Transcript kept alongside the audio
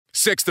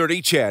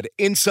630 CHED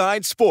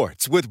Inside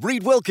Sports with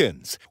Reed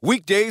Wilkins.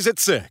 Weekdays at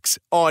 6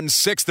 on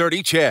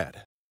 630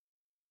 CHED.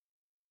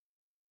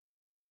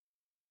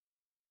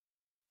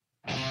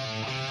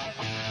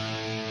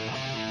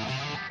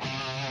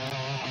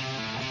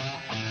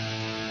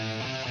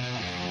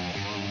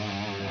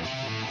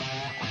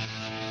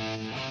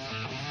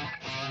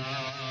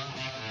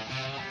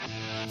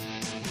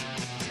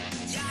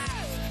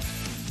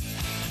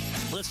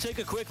 Let's take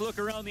a quick look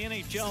around the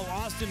NHL.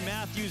 Austin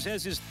Matthews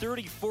has his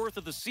 34th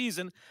of the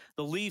season.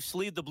 The Leafs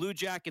lead the Blue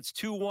Jackets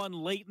 2-1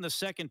 late in the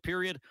second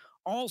period.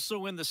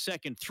 Also in the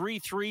second,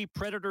 3-3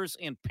 Predators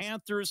and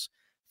Panthers.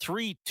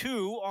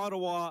 3-2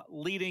 Ottawa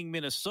leading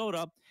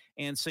Minnesota.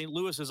 And St.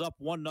 Louis is up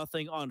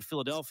 1-0 on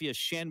Philadelphia.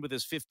 Schenn with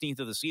his 15th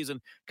of the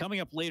season. Coming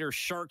up later,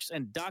 Sharks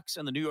and Ducks,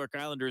 and the New York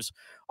Islanders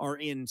are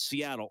in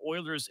Seattle.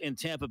 Oilers in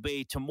Tampa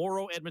Bay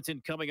tomorrow.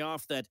 Edmonton coming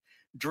off that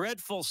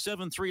dreadful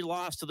 7-3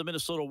 loss to the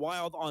Minnesota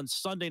Wild on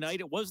Sunday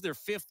night. It was their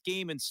fifth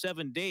game in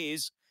 7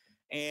 days.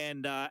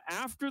 And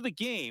after the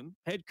game,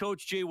 head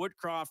coach Jay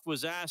Woodcroft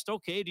was asked,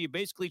 okay, do you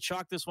basically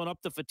chalk this one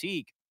up to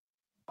fatigue?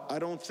 I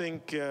don't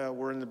think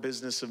we're in the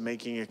business of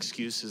making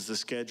excuses. The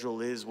schedule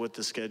is what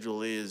the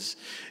schedule is,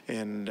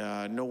 and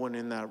no one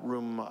in that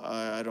room,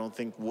 I don't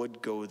think,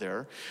 would go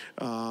there.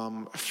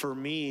 For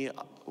me,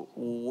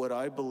 what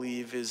I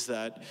believe is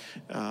that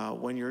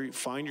when you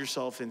find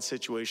yourself in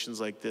situations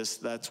like this,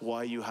 that's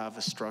why you have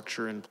a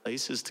structure in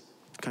place, is to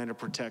kind of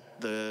protect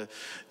the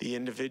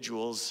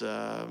individuals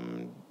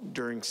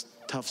during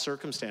tough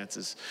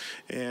circumstances.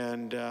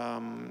 And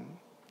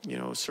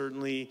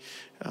certainly,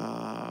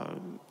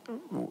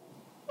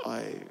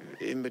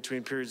 in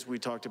between periods, we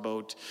talked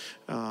about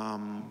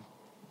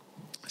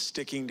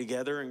sticking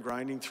together and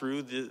grinding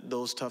through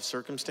those tough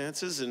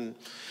circumstances, and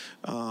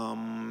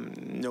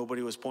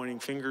nobody was pointing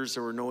fingers.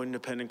 There were no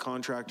independent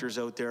contractors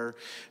out there.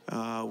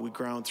 We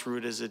ground through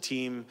it as a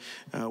team.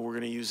 We're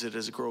going to use it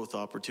as a growth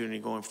opportunity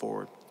going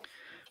forward.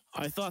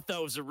 I thought that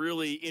was a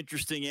really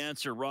interesting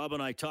answer. Rob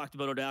and I talked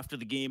about it after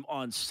the game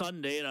on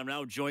Sunday, and I'm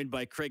now joined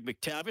by Craig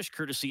McTavish,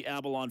 courtesy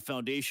Avalon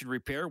Foundation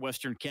Repair,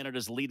 Western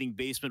Canada's leading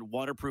basement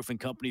waterproofing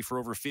company for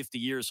over 50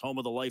 years, home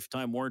of the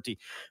lifetime warranty.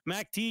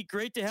 Mac T,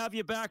 great to have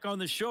you back on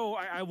the show.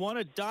 I want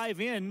to dive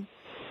in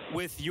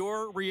with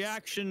your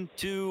reaction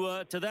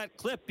to that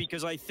clip,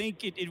 because I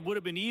think it would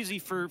have been easy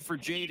for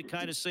Jay to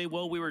kind of say,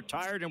 well, we were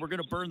tired and we're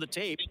going to burn the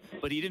tape,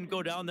 but he didn't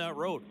go down that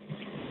road.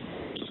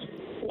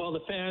 Well,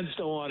 the fans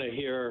don't want to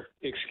hear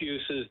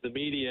excuses. The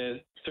media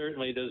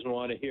certainly doesn't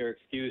want to hear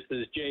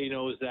excuses. Jay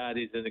knows that.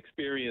 He's an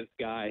experienced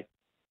guy.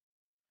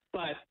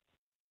 But,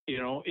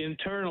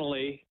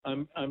 internally,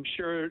 I'm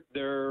sure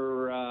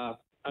 5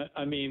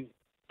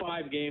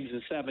 games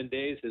in 7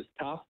 days is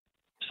tough.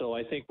 So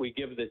I think we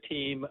give the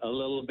team a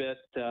little bit.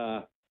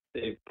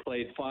 They've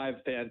played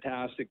 5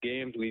 fantastic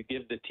games. We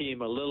give the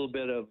team a little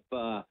bit of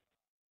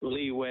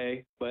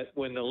leeway. But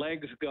when the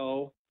legs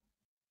go,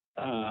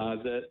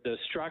 the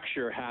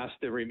structure has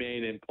to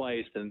remain in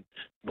place, and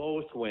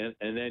both went,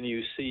 and then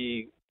you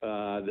see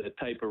the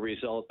type of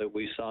result that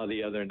we saw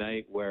the other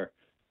night, where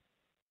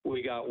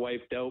we got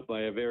wiped out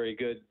by a very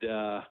good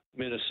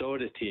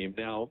Minnesota team.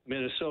 Now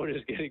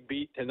Minnesota's getting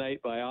beat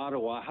tonight by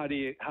Ottawa. How do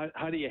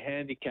you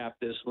handicap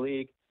this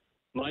league?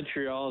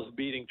 Montreal's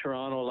beating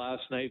Toronto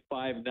last night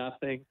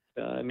 5-0.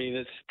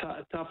 It's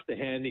tough to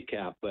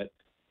handicap, but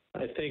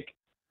I think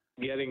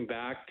getting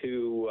back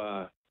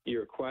to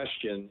your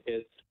question,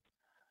 it's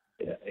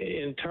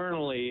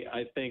internally,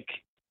 I think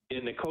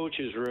in the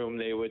coaches' room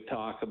they would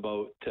talk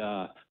about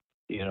the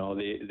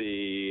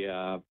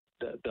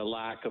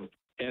lack of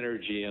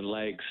energy and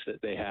legs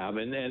that they have,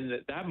 and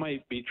that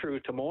might be true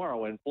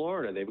tomorrow in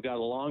Florida. They've got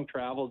a long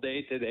travel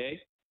day today,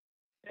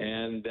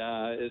 and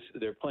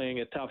they're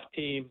playing a tough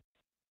team.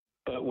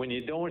 But when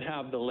you don't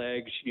have the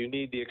legs, you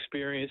need the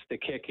experience to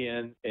kick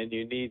in, and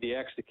you need the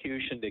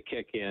execution to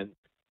kick in.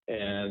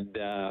 And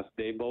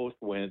they both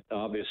went.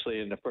 Obviously,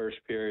 in the first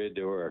period,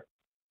 there were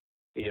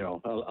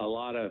a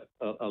lot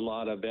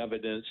of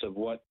evidence of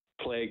what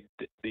plagued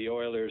the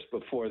Oilers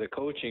before the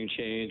coaching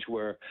change,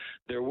 where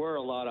there were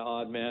a lot of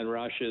odd man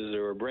rushes,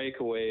 there were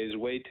breakaways,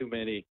 way too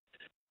many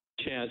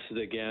chances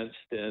against,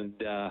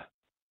 and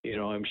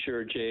I'm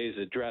sure Jay's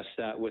addressed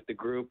that with the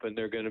group, and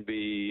they're going to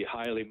be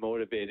highly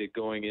motivated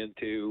going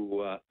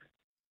into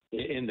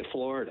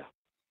Florida.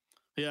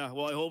 Yeah,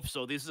 well, I hope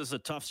so. This is a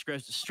tough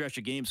stretch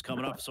of games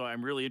coming up, so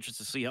I'm really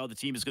interested to see how the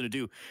team is going to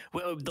do.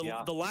 Well,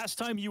 the last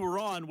time you were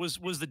on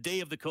was the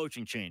day of the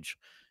coaching change,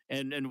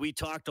 and we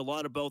talked a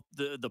lot about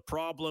the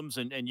problems,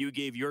 and you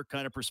gave your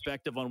kind of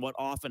perspective on what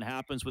often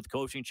happens with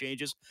coaching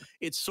changes.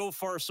 It's so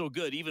far so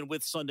good, even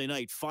with Sunday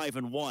night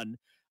 5-1.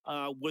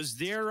 Was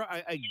there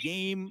a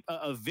game,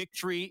 a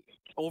victory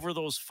over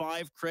those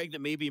 5, Craig,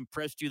 that maybe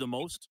impressed you the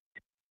most?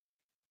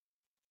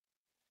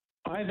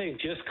 I think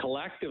just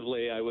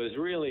collectively, I was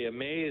really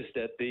amazed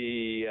at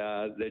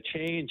the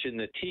change in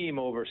the team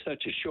over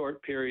such a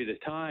short period of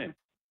time,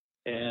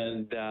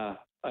 and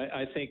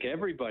I think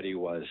everybody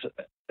was.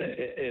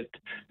 It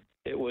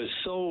was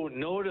so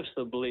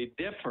noticeably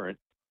different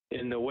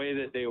in the way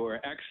that they were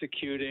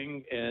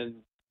executing, and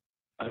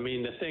I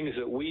mean, the things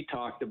that we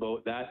talked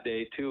about that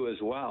day too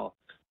as well.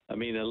 I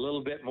mean, a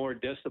little bit more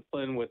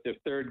discipline with the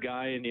third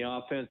guy in the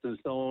offensive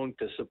zone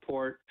to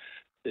support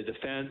the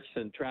defense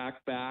and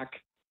track back,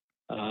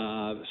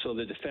 so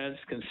the defense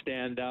can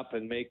stand up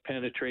and make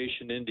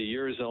penetration into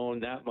your zone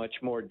that much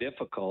more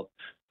difficult.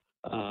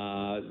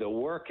 The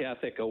work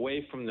ethic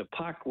away from the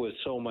puck was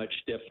so much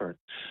different.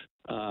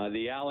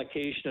 The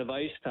allocation of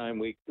ice time,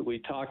 we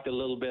talked a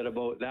little bit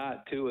about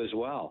that too as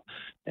well.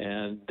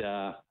 And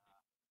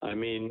I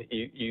mean,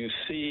 you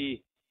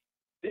see,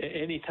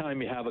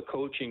 anytime you have a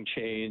coaching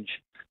change,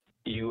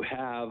 you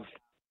have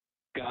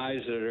guys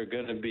that are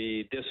going to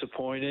be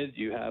disappointed.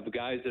 You have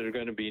guys that are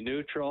going to be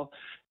neutral,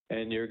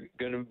 and you're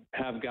going to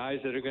have guys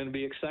that are going to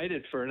be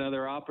excited for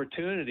another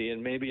opportunity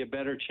and maybe a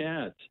better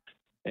chance.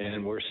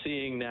 And we're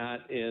seeing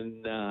that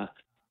in,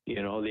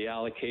 the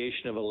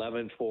allocation of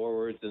 11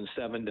 forwards and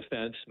 7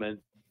 defensemen.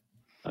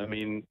 I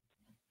mean,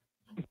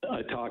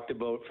 I talked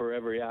about for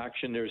every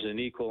action, there's an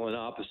equal and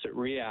opposite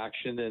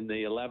reaction, and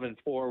the 11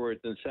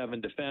 forwards and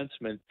 7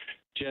 defensemen,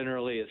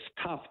 generally it's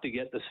tough to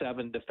get the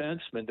 7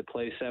 defensemen to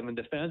play 7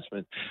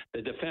 defensemen.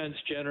 The defense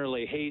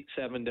generally hates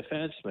 7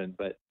 defensemen,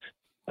 but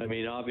I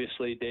mean,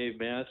 obviously Dave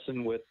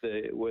Manson with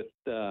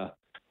the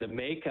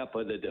makeup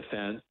of the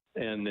defense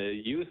and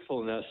the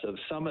youthfulness of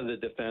some of the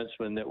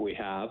defensemen that we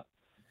have,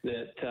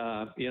 that,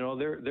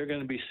 they're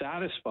going to be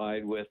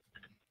satisfied with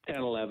 10,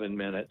 11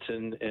 minutes,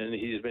 and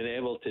he's been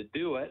able to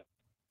do it.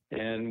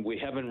 And we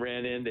haven't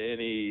ran into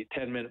any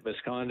 10-minute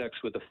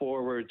misconducts with the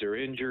forwards or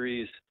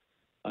injuries.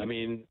 I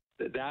mean,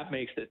 that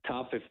makes it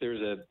tough if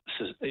there's a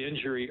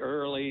injury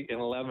early in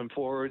 11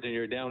 forwards and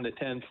you're down to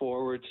 10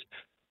 forwards.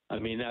 I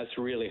mean, that's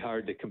really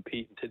hard to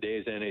compete in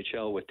today's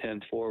NHL with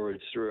 10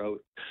 forwards throughout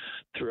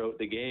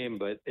the game.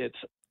 But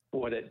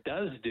what it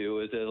does do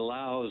is it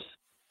allows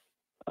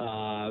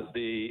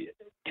the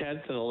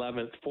 10th and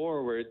 11th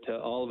forward to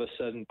all of a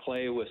sudden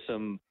play with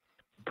some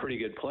pretty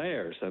good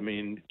players. I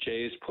mean,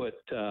 Jay's put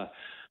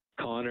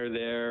Connor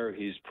there.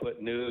 He's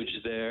put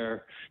Nuge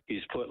there.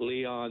 He's put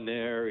Leon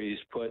there. He's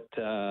put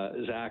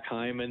Zach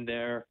Hyman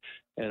there.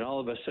 And all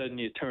of a sudden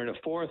you turn a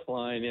fourth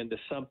line into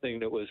something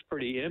that was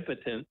pretty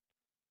impotent,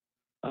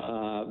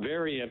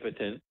 very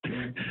impotent,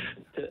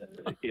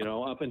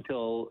 up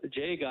until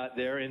Jay got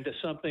there, into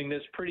something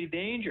that's pretty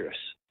dangerous.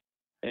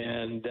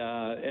 And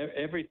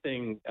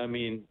everything, I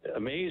mean,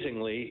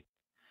 amazingly,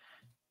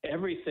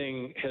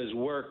 everything has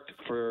worked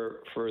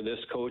for this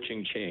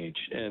coaching change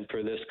and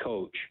for this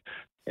coach.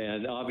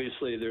 And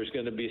obviously there's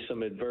going to be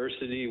some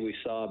adversity. We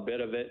saw a bit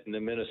of it in the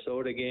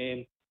Minnesota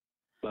game,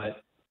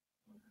 but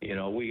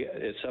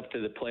it's up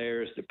to the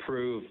players to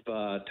prove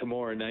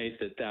tomorrow night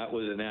that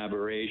was an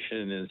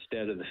aberration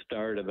instead of the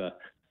start of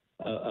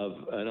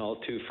an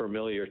all too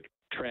familiar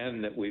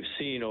trend that we've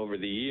seen over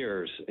the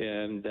years.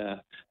 And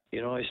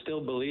I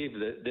still believe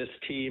that this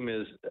team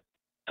is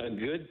a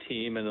good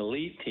team, an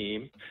elite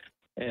team,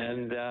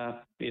 and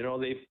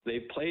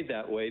they've played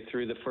that way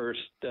through the first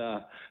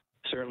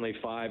certainly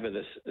 5 of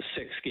the 6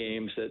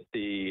 games that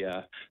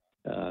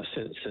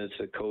since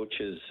the coach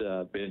has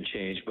been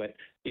changed. But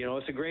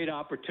it's a great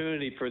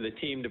opportunity for the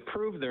team to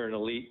prove they're an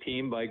elite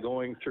team by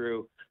going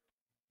through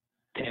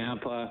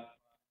Tampa,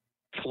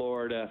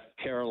 Florida,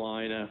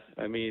 Carolina.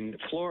 I mean,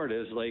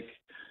 Florida is like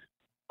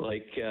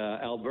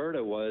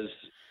Alberta was.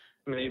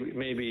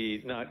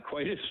 Maybe not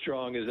quite as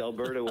strong as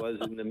Alberta was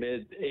in the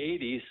mid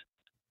 80s,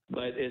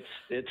 but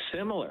it's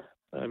similar.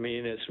 I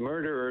mean, it's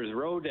murderer's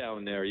row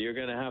down there. You're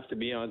going to have to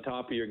be on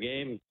top of your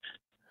game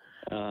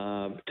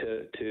to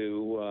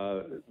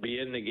be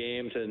in the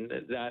games, and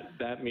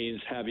that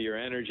means have your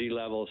energy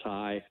levels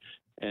high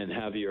and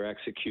have your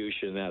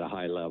execution at a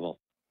high level.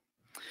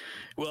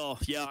 Well,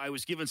 yeah, I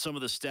was given some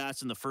of the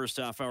stats in the first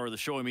half hour of the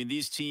show. I mean,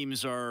 these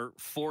teams are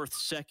 4th,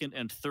 2nd,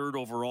 and 3rd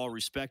overall,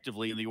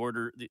 respectively, in the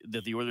order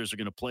that the Oilers are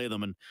going to play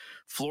them. And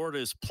Florida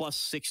is plus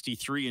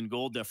 63 in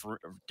goal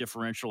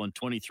differential and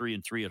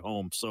 23-3 at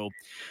home. So,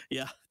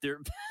 yeah,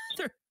 they're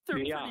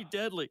pretty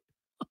deadly.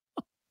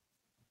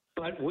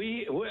 But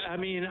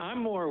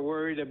I'm more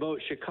worried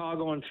about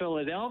Chicago and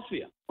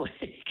Philadelphia.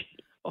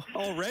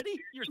 Already?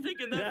 You're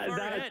thinking that far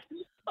ahead?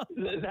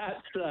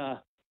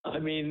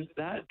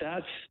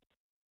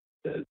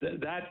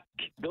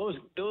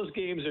 Those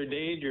games are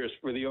dangerous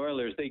for the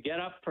Oilers. They get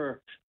up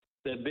for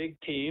the big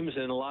teams,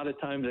 and a lot of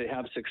times they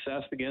have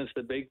success against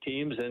the big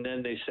teams, and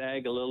then they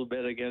sag a little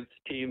bit against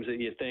teams that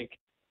you think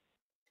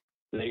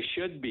they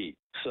should beat.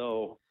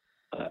 So,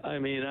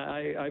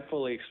 I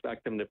fully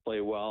expect them to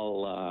play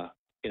well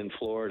in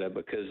Florida,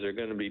 because they're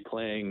going to be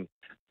playing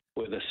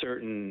with a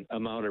certain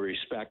amount of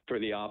respect for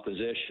the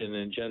opposition,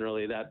 and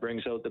generally that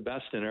brings out the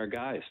best in our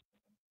guys.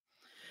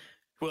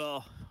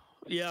 Well,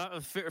 yeah, a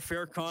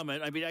fair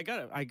comment. I mean, I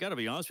gotta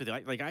be honest with you.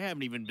 I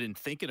haven't even been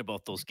thinking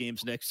about those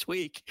games next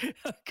week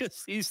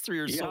because these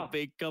 3 are so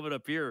big coming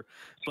up here.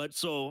 But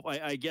so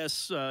I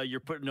guess you're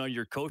putting on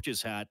your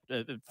coach's hat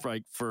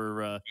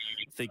for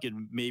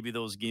thinking maybe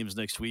those games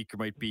next week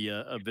might be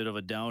a bit of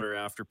a downer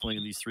after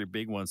playing these 3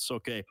 big ones.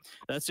 Okay,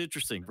 that's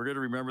interesting. We're going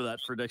to remember that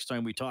for next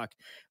time we talk.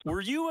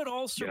 Were you at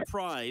all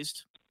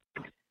surprised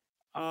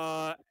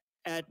Now,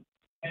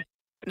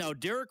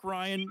 Derek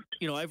Ryan,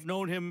 I've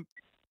known him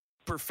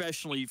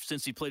professionally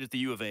since he played at the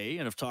U of A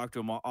and have talked to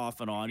him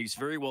off and on. He's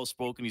very well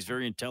spoken. He's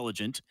very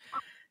intelligent.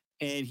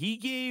 And he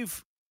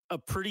gave a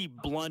pretty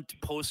blunt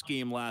post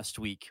game last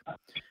week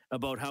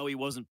about how he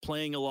wasn't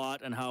playing a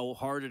lot and how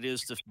hard it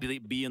is to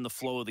be in the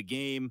flow of the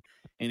game.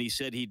 And he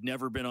said he'd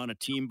never been on a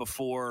team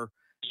before,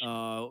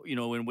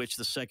 in which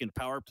the second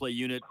power play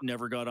unit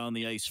never got on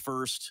the ice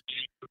first.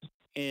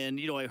 And,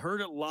 I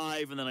heard it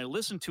live and then I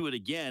listened to it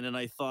again and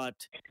I thought,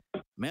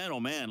 man, oh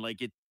man,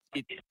 like it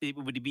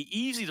would be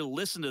easy to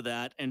listen to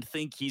that and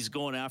think he's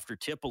going after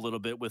Tip a little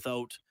bit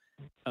without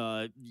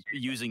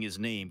using his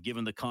name,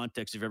 given the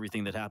context of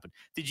everything that happened.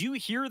 Did you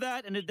hear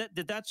that? And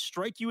did that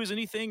strike you as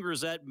anything, or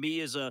is that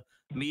me as a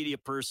media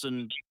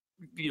person,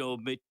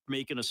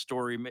 making a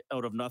story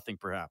out of nothing,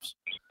 perhaps?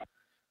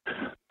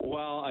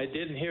 Well, I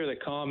didn't hear the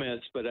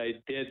comments, but I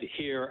did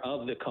hear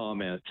of the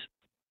comments.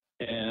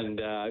 And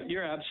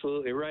you're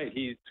absolutely right.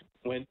 He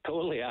went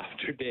totally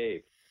after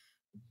Dave.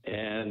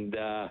 And,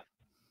 I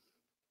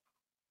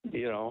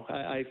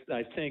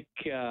think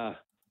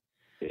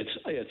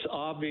it's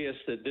obvious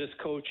that this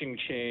coaching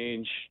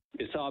change,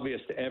 it's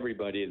obvious to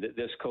everybody that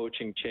this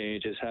coaching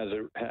change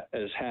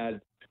has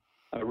had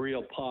a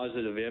real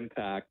positive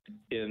impact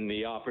in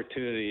the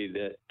opportunity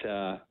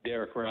that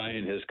Derek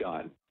Ryan has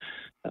gotten.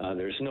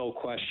 There's no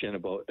question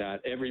about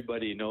that.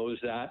 Everybody knows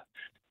that.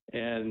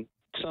 And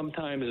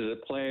sometimes as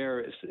a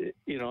player,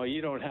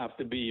 you don't have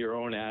to be your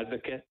own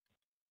advocate.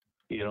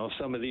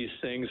 Some of these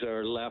things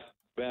are left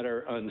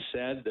better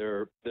unsaid.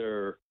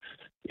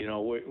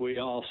 We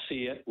all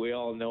see it. We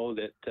all know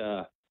that,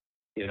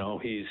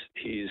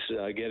 he's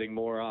getting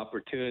more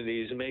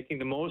opportunities and making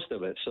the most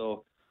of it.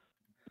 So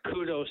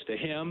kudos to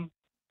him.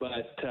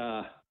 But,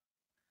 I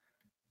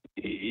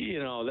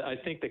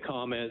think the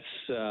comments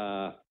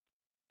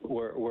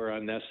were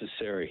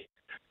unnecessary.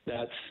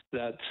 That's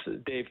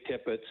Dave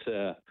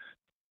Tippett's,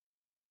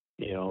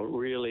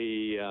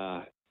 really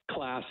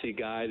classy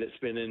guy that's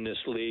been in this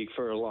league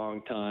for a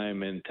long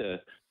time, and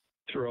to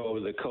throw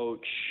the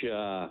coach,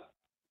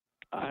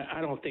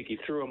 I don't think he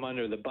threw him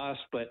under the bus,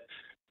 but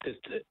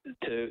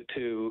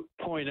to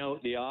point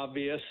out the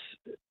obvious,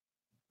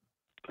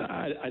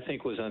 I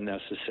think was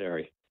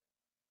unnecessary.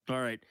 All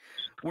right.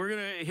 We're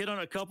going to hit on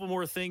a couple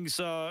more things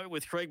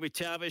with Craig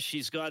MacTavish.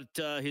 He's got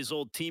his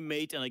old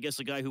teammate, and I guess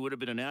a guy who would have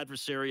been an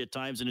adversary at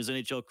times in his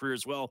NHL career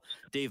as well,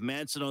 Dave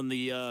Manson, on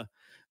the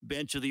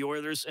bench of the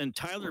Oilers. And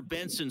Tyler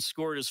Benson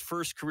scored his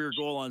first career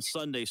goal on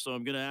Sunday, so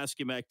I'm going to ask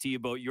you, Mac T,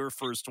 about your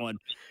first one.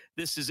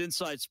 This is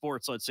Inside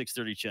Sports on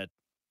 630 CHED.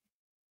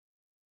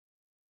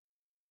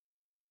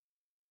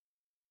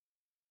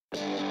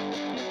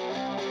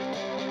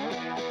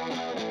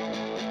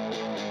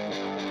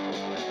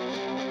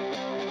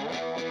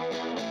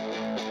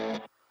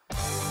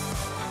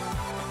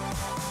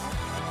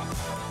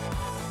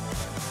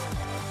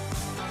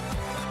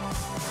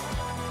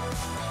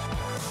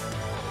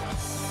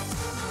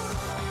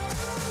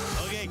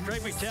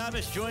 Craig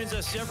MacTavish joins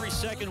us every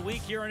second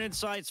week here on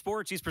Inside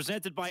Sports. He's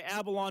presented by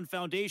Avalon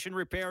Foundation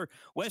Repair,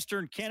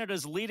 Western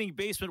Canada's leading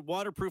basement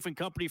waterproofing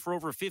company for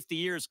over 50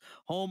 years,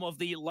 home of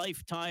the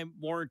lifetime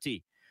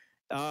warranty.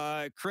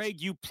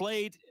 Craig, you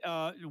played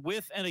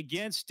with and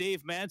against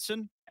Dave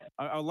Manson.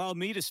 Allow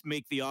me to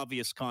make the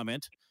obvious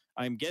comment.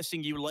 I'm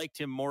guessing you liked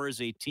him more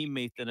as a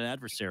teammate than an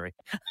adversary.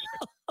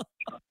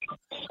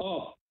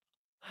 Oh,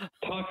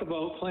 talk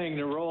about playing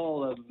the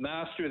role of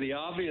master of the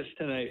obvious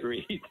tonight,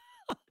 Reed.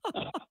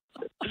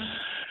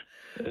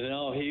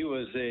 No, he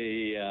was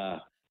a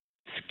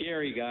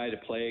scary guy to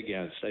play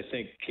against. I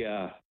think,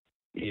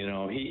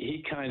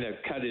 he kind of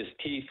cut his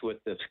teeth with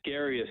the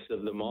scariest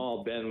of them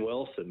all. Ben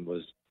Wilson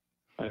was,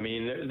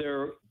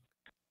 there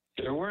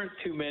weren't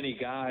too many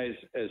guys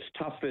as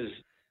tough as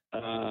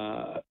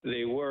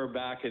they were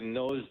back in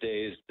those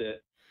days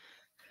that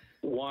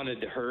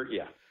wanted to hurt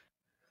you.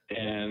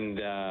 And,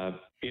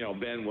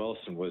 Ben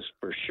Wilson was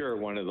for sure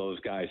one of those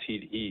guys.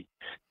 He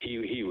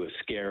was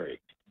scary.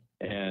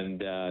 And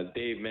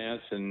Dave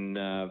Manson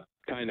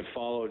kind of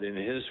followed in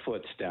his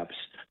footsteps.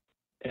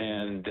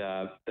 And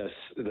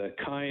the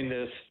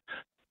kindest,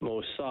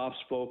 most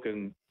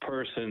soft-spoken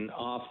person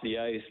off the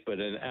ice, but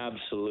an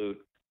absolute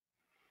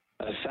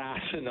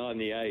assassin on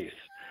the ice.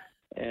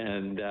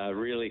 And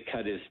really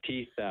cut his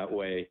teeth that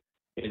way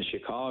in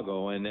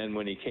Chicago. And then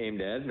when he came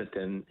to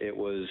Edmonton, it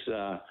was...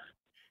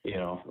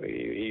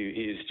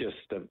 he's just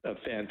a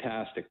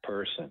fantastic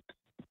person.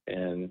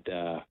 And,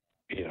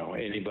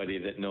 anybody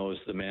that knows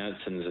the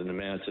Mansons and the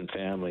Manson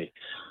family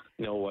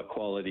know what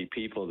quality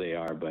people they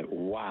are. But,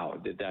 wow,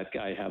 did that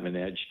guy have an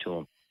edge to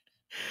him.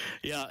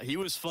 Yeah, he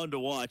was fun to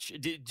watch.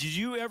 Did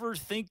you ever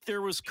think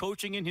there was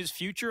coaching in his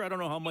future? I don't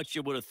know how much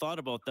you would have thought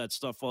about that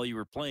stuff while you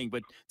were playing,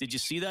 but did you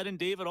see that in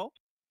Dave at all?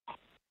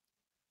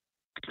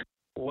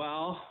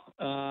 Well,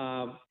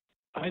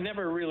 I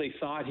never really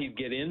thought he'd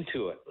get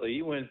into it.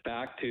 He went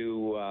back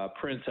to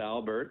Prince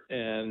Albert,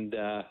 and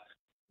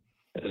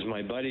as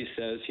my buddy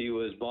says, he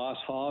was boss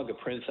hog of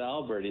Prince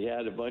Albert. He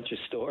had a bunch of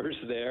stores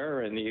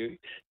there, and he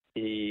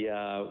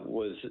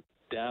was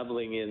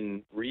dabbling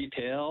in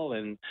retail,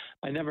 and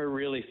I never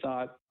really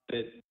thought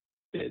that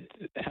it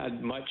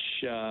had much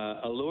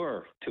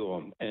allure to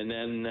him. And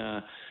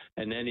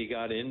then he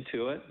got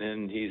into it,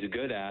 and he's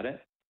good at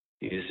it.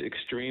 He's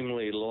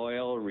extremely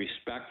loyal,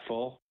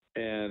 respectful,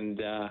 and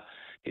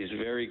he's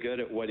very good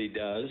at what he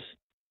does.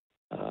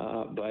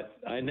 But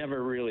I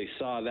never really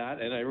saw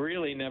that, and I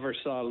really never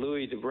saw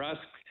Louis DeBrusk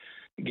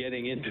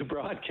getting into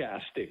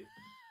broadcasting.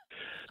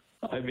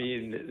 I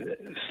mean,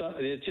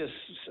 it just,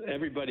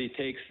 everybody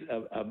takes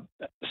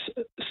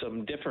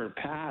some different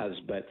paths,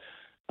 but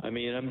I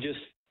mean,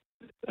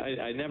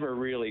 I never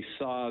really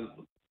saw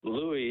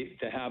Louis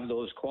to have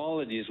those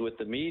qualities with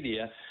the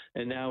media,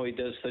 and now he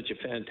does such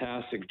a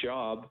fantastic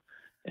job.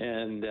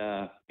 And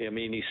I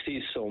mean, he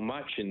sees so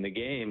much in the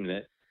game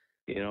that,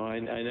 you know, I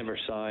never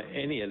saw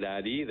any of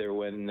that either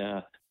when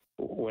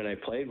I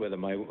played with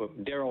him.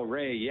 Darryl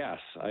Ray, yes,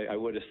 I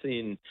would have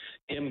seen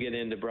him get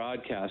into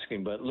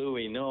broadcasting, but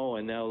Louis, no,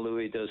 and now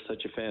Louis does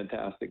such a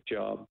fantastic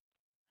job.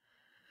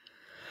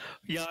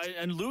 Yeah,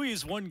 and Louis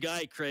is one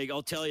guy, Craig,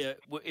 I'll tell you,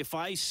 if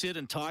I sit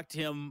and talk to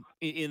him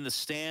in the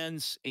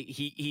stands,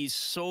 he's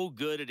so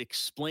good at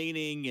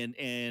explaining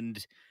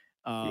and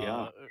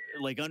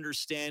like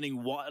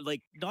understanding why,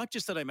 like not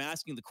just that I'm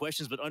asking the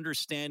questions, but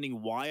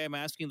understanding why I'm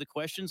asking the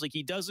questions. Like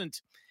he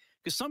doesn't,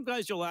 because some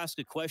guys you'll ask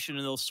a question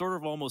and they'll sort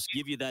of almost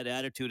give you that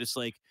attitude. It's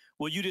like,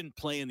 well, you didn't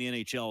play in the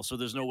NHL, so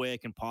there's no way I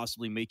can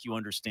possibly make you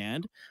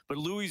understand. But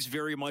Louis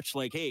very much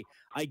like, hey,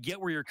 I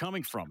get where you're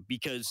coming from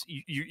because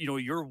you know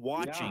you're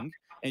watching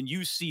and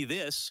you see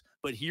this,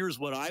 but here's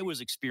what I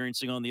was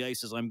experiencing on the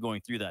ice as I'm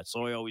going through that.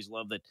 So I always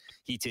love that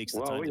he takes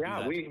the time to do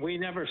that. we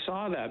never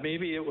saw that.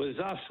 Maybe it was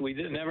us. We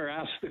never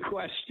asked the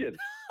question.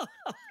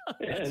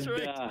 That's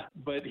right.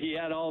 But he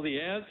had all the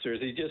answers.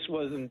 He just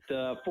wasn't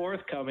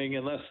forthcoming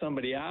unless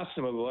somebody asked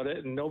him about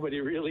it, and nobody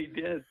really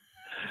did.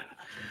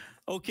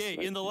 Okay,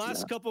 in the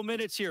last couple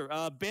minutes here,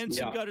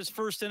 Benson got his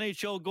first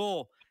NHL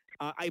goal.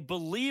 I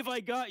believe I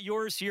got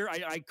yours here.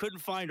 I couldn't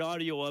find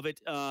audio of it.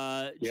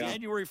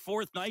 January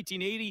 4th,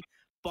 1980,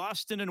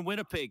 Boston and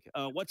Winnipeg.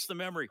 What's the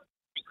memory?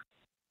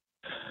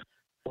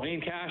 Wayne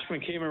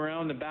Cashman came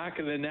around the back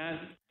of the net,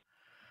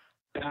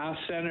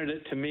 centered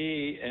it to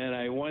me, and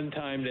I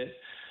one-timed it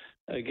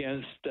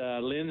against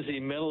Lindsay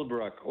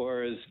Middlebrook,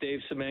 or as Dave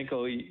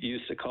Semenko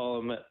used to call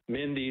him,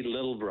 Mindy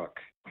Littlebrook.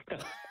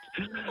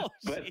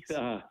 But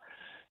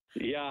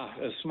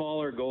a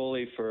smaller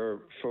goalie for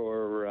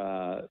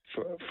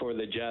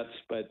the Jets,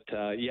 but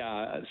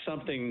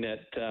something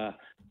that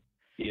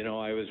you know,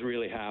 I was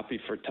really happy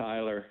for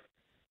Tyler,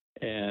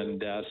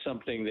 and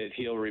something that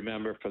he'll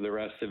remember for the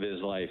rest of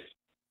his life.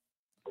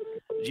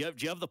 Do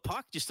you have the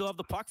puck? Do you still have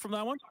the puck from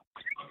that one?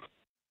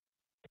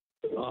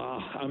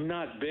 I'm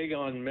not big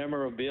on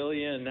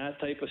memorabilia and that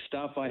type of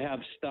stuff. I have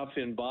stuff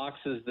in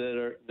boxes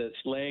that's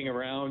laying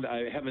around.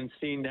 I haven't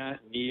seen that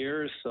in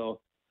years, so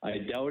I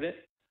doubt it.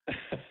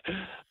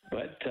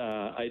 But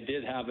I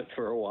did have it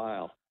for a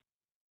while.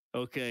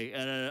 Okay,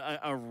 and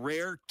a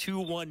rare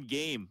 2-1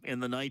 game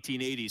in the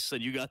 1980s, so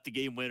you got the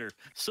game winner.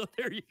 So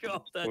there you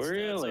go.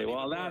 Really?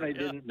 Well, that I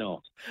didn't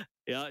know.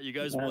 Yeah, you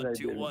guys won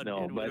 2-1.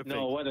 No, but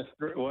no, what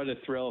a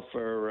thrill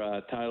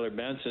for Tyler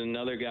Benson,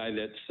 another guy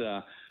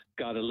that's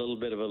got a little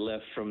bit of a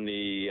lift from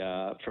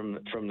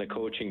the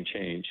coaching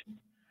change.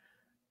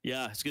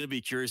 Yeah, it's going to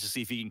be curious to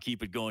see if he can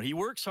keep it going. He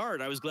works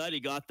hard. I was glad he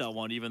got that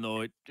one, even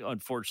though it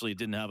unfortunately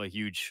didn't have a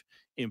huge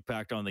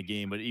impact on the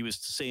game. But he was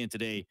saying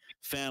today,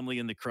 family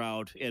in the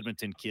crowd,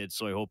 Edmonton kid.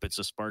 So I hope it's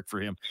a spark for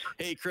him.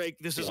 Hey, Craig,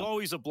 this is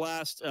always a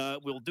blast.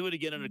 We'll do it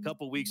again in a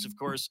couple of weeks, of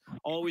course.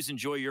 Always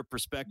enjoy your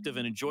perspective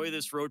and enjoy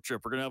this road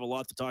trip. We're going to have a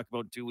lot to talk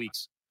about in 2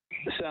 weeks.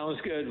 Sounds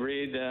good,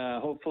 Reed.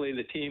 Hopefully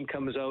the team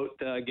comes out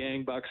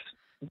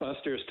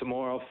gangbusters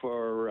tomorrow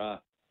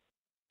for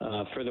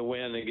the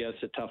win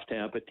against a tough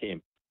Tampa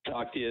team.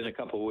 Talk to you in a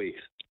couple of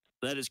weeks.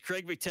 That is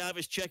Craig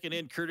McTavish checking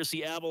in,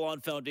 courtesy Avalon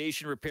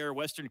Foundation Repair,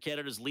 Western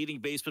Canada's leading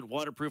basement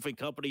waterproofing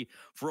company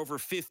for over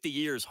 50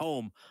 years,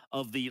 home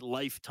of the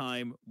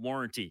lifetime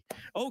warranty.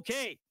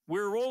 Okay,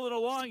 we're rolling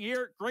along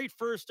here. Great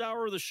first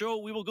hour of the show.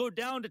 We will go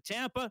down to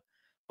Tampa.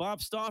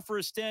 Bob Stauffer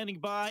is standing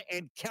by,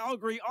 and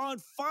Calgary on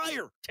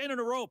fire. 10 in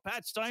a row.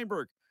 Pat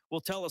Steinberg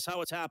will tell us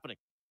how it's happening.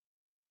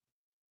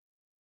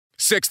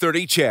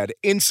 630 CHED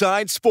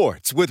Inside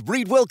Sports with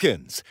Reed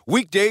Wilkins.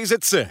 Weekdays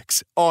at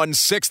 6 on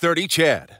 630 CHED.